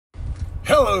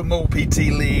Hello, Mole PT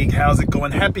League. How's it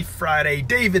going? Happy Friday.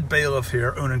 David Bailiff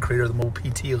here, owner and creator of the Mole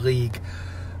PT League.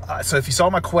 So if you saw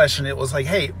my question, it was like,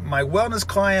 hey, my wellness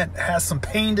client has some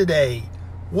pain today.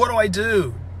 What do I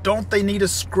do? Don't they need a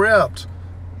script?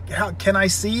 How can I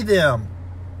see them?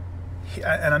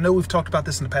 And I know we've talked about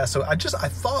this in the past, so I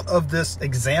thought of this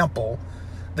example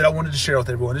that I wanted to share with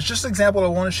everyone. It's just an example I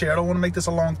want to share. I don't want to make this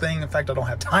a long thing. In fact, I don't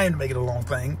have time to make it a long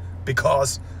thing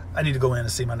because I need to go in and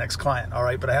see my next client, all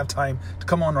right? But I have time to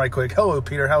come on right quick. Hello,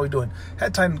 Peter, how are we doing?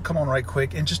 Had time to come on right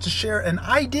quick and just to share an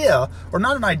idea, or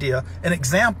not an idea, an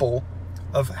example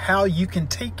of how you can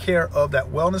take care of that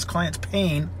wellness client's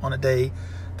pain on a day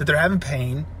that they're having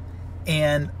pain,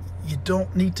 and you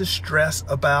don't need to stress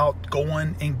about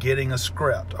going and getting a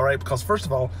script, all right? Because first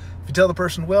of all, if you tell the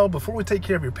person, well, before we take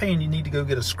care of your pain, you need to go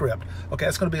get a script. Okay,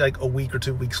 that's going to be like a week or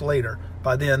 2 weeks later.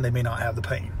 By then, they may not have the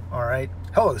pain, all right?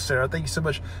 Hello, Sarah. Thank you so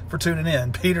much for tuning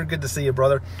in. Peter, good to see you,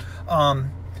 brother.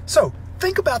 So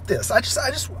think about this.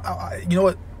 You know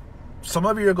what? Some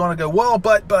of you are going to go, well,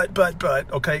 but,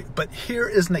 okay? But here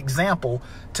is an example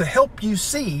to help you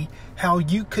see how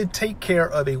you could take care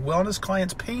of a wellness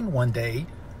client's pain one day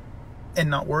and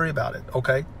not worry about it,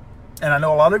 okay? And I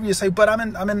know a lot of you say, but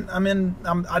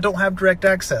I don't have direct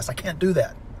access. I can't do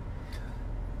that.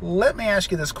 Let me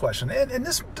ask you this question, and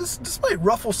this might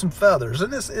ruffle some feathers,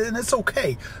 and it's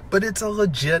okay, but it's a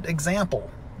legit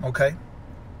example, okay?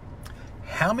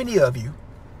 How many of you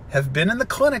have been in the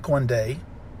clinic one day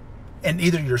and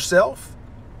either yourself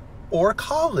or a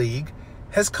colleague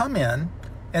has come in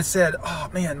and said, oh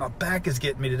man, my back is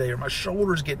getting me today, or my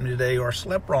shoulder's getting me today, or I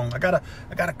slept wrong, I got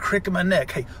a crick in my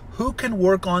neck. Hey, who can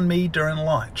work on me during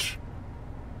lunch?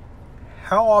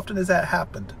 How often has that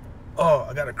happened? Oh,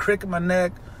 I got a crick in my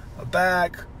neck, my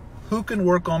back. Who can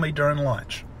work on me during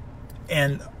lunch?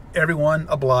 And everyone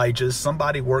obliges.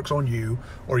 Somebody works on you,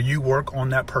 or you work on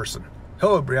that person.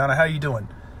 Hello, Brianna, how you doing?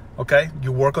 Okay,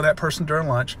 you work on that person during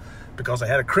lunch because they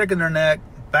had a crick in their neck,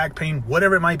 back pain,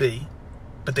 whatever it might be,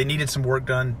 but they needed some work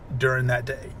done during that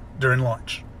day, during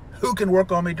lunch. Who can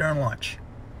work on me during lunch?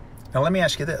 Now, let me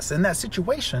ask you this. In that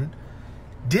situation,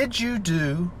 did you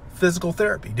do physical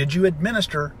therapy? Did you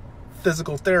administer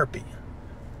physical therapy?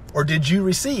 Or did you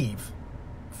receive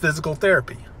physical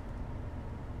therapy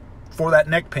for that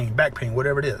neck pain, back pain,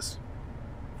 whatever it is?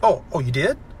 Oh, you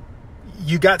did?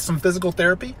 You got some physical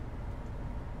therapy?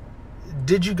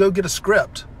 Did you go get a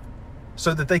script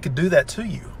so that they could do that to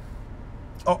you?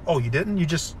 Oh, you didn't? You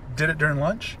just did it during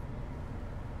lunch?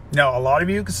 Now, a lot of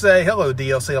you could say, hello,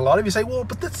 DLC. A lot of you say, well,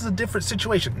 but this is a different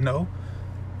situation. No,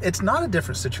 it's not a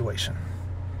different situation.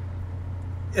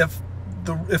 If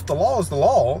the law is the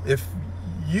law, if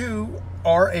you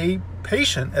are a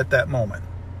patient at that moment,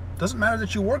 doesn't matter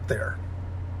that you work there.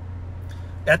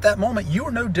 At that moment, you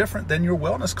are no different than your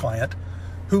wellness client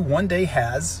who one day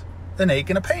has an ache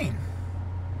and a pain.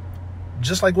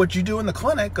 Just like what you do in the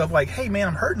clinic of like, hey man,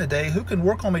 I'm hurting today. Who can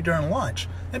work on me during lunch?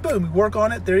 And boom, you work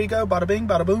on it. There you go. Bada bing,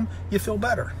 bada boom. You feel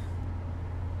better.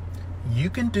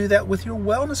 You can do that with your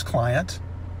wellness client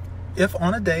if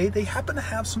on a day they happen to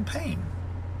have some pain.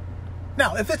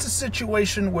 Now, if it's a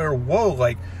situation where, whoa,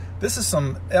 like this is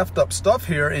some effed up stuff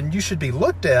here and you should be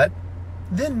looked at,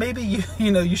 then maybe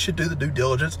you should do the due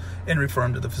diligence and refer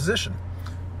them to the physician.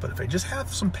 But if they just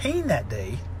have some pain that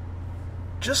day,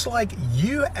 just like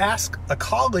you ask a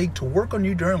colleague to work on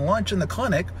you during lunch in the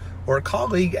clinic, or a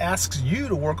colleague asks you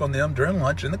to work on them during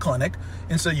lunch in the clinic,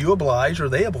 and so you oblige or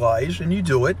they oblige and you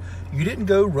do it. You didn't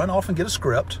go run off and get a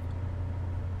script.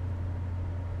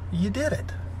 You did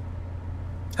it.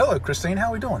 Hello, Christine. How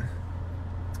are we doing?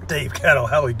 Dave Cattle,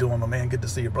 how are we doing, my man? Good to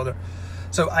see you, brother.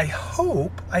 So I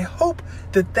hope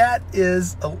that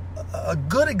is a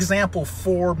good example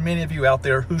for many of you out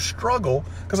there who struggle,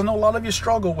 because I know a lot of you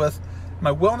struggle with,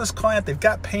 my wellness client, they've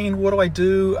got pain. What do I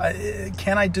do?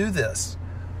 Can I do this?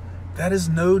 That is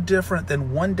no different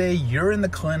than one day you're in the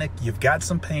clinic, you've got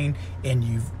some pain, and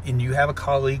you have a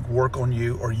colleague work on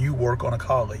you, or you work on a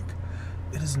colleague.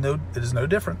 It is no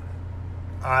different.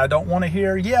 I don't want to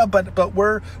hear, yeah, but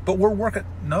we're working.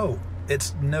 No,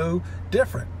 it's no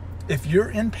different. If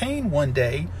you're in pain one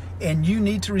day and you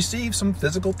need to receive some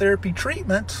physical therapy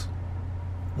treatment,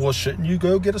 well, shouldn't you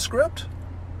go get a script?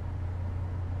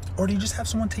 Or do you just have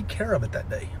someone take care of it that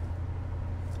day?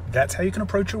 That's how you can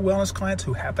approach your wellness clients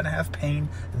who happen to have pain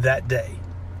that day.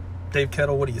 Dave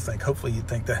Kettle, what do you think? Hopefully you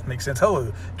think that makes sense.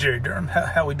 Hello, Jerry Durham.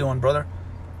 How we doing, brother?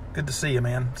 Good to see you,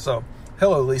 man. So,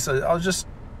 hello, Lisa. I was just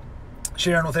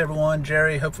sharing with everyone.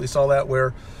 Jerry hopefully saw that,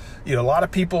 where a lot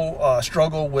of people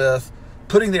struggle with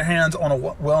putting their hands on a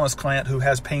wellness client who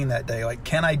has pain that day. Like,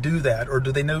 can I do that? Or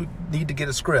do they need to get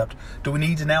a script? Do we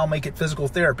need to now make it physical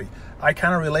therapy? I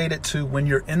kind of relate it to when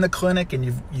you're in the clinic and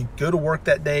you go to work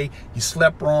that day, you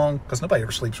slept wrong, because nobody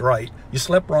ever sleeps right. You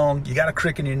slept wrong, you got a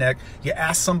crick in your neck, you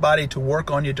ask somebody to work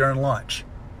on you during lunch.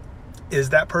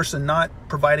 Is that person not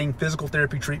providing physical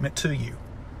therapy treatment to you?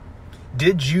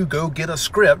 Did you go get a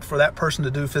script for that person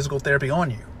to do physical therapy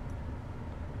on you?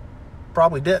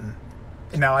 Probably didn't.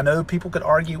 Now, I know people could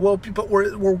argue, well, but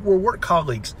we're work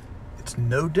colleagues. It's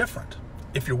no different.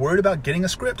 If you're worried about getting a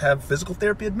script, have physical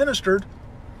therapy administered,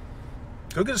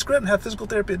 go get a script and have physical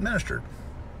therapy administered.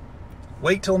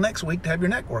 Wait till next week to have your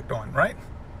neck worked on, right?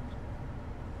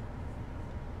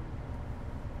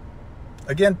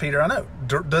 Again, Peter, I know.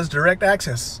 Does direct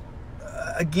access?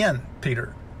 Again,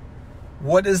 Peter,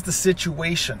 what is the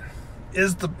situation?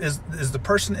 Is the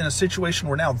person in a situation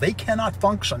where now they cannot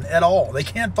function at all? They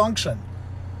can't function.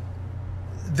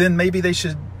 Then maybe they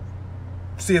should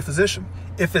see a physician.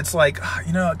 If it's like,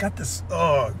 I got this,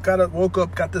 woke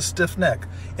up, got this stiff neck.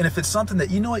 And if it's something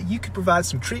that, you could provide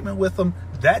some treatment with them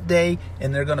that day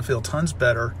and they're going to feel tons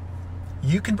better,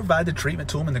 you can provide the treatment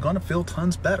to them and they're going to feel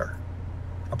tons better.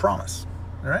 I promise.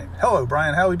 All right. Hello,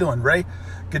 Brian. How are we doing? Ray,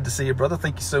 good to see you, brother.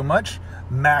 Thank you so much.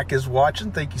 Mac is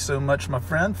watching. Thank you so much, my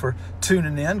friend, for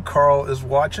tuning in. Carl is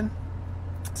watching.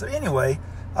 So anyway,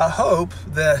 I hope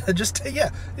that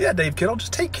Dave Kittle,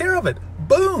 just take care of it.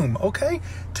 Boom. Okay.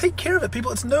 Take care of it,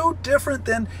 people. It's no different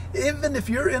than even if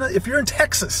you're in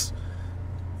Texas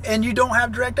and you don't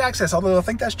have direct access, although I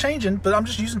think that's changing, but I'm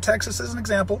just using Texas as an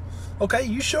example. Okay.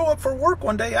 You show up for work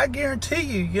one day, I guarantee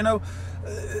you,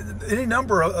 any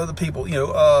number of the people,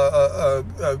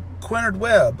 Quinard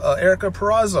Webb, Erica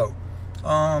Perazzo,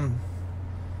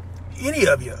 any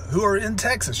of you who are in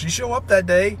Texas, you show up that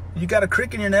day, you got a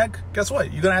crick in your neck, guess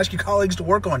what? You're going to ask your colleagues to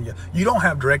work on you. You don't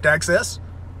have direct access,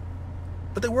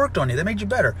 but they worked on you. They made you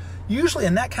better. Usually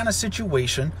in that kind of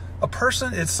situation,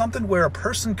 it's something where a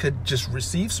person could just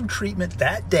receive some treatment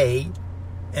that day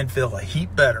and feel a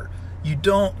heap better. You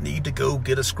don't need to go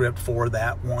get a script for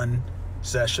that one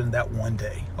session, that one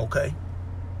day, okay?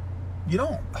 You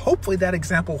don't. Hopefully that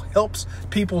example helps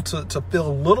people to feel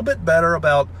a little bit better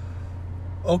about,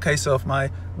 okay, so if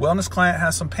my wellness client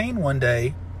has some pain one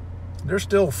day, they're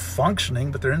still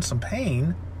functioning, but they're in some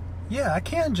pain, yeah, I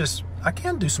can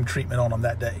do some treatment on them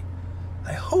that day.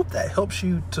 I hope that helps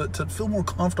you to feel more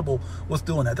comfortable with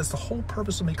doing that. That's the whole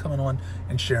purpose of me coming on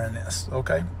and sharing this,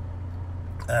 okay?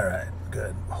 All right,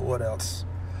 good. What else?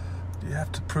 Do you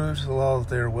have to prove to the law that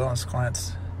they're wellness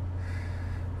clients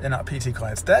and not PT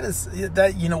clients?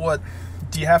 You know what?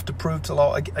 Do you have to prove to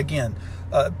law? Again,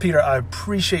 Peter, I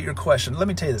appreciate your question. Let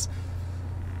me tell you this.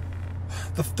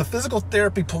 The physical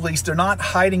therapy police, they're not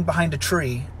hiding behind a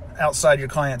tree outside your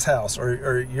client's house,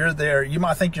 or you're there. You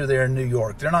might think you're there in New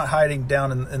York. They're not hiding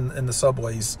down in the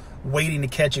subways waiting to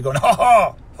catch you going, ha,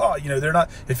 ha, ha. They're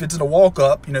not, if it's in a walk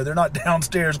up, they're not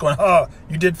downstairs going, ha,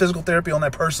 you did physical therapy on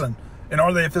that person. And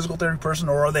are they a physical therapy person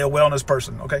or are they a wellness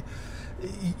person? Okay.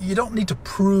 You don't need to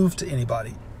prove to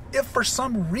anybody. If for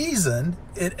some reason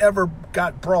it ever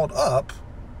got brought up,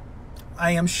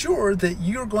 I am sure that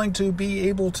you're going to be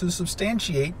able to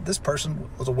substantiate this person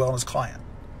was a wellness client.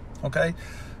 Okay.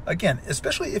 Again,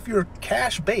 especially if you're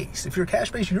cash-based. If you're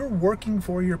cash-based, you're working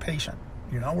for your patient.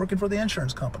 You're not working for the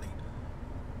insurance company.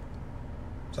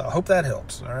 So I hope that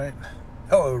helps. All right.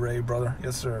 Hello, Ray, brother.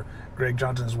 Yes, sir. Greg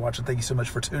Johnson is watching. Thank you so much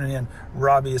for tuning in.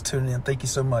 Robbie is tuning in. Thank you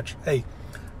so much. Hey,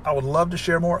 I would love to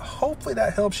share more. Hopefully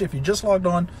that helps you. If you just logged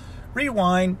on,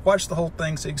 rewind, watch the whole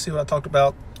thing so you can see what I talked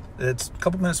about. It's a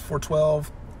couple minutes before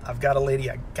 12. I've got a lady.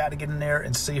 I got to get in there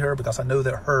and see her because I know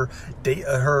that her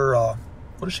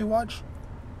what does she watch?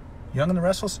 Young and the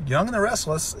Restless? Young and the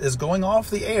Restless is going off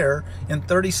the air in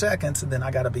 30 seconds, and then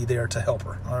I got to be there to help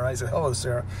her. All right. So hello,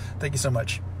 Sarah. Thank you so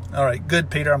much. All right. Good,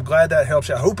 Peter. I'm glad that helps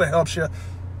you. I hope it helps you.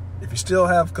 If you still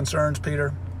have concerns,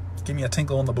 Peter, give me a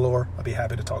tinkle on the blower. I'll be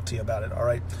happy to talk to you about it. All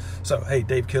right. So, hey,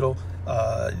 Dave Kittle,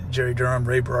 Jerry Durham,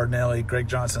 Ray Berardinelli, Greg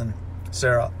Johnson,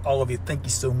 Sarah, all of you, thank you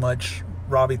so much.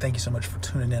 Robbie, thank you so much for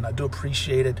tuning in. I do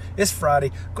appreciate it. It's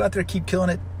Friday. Go out there, keep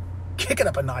killing it. Kick it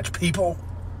up a notch, people.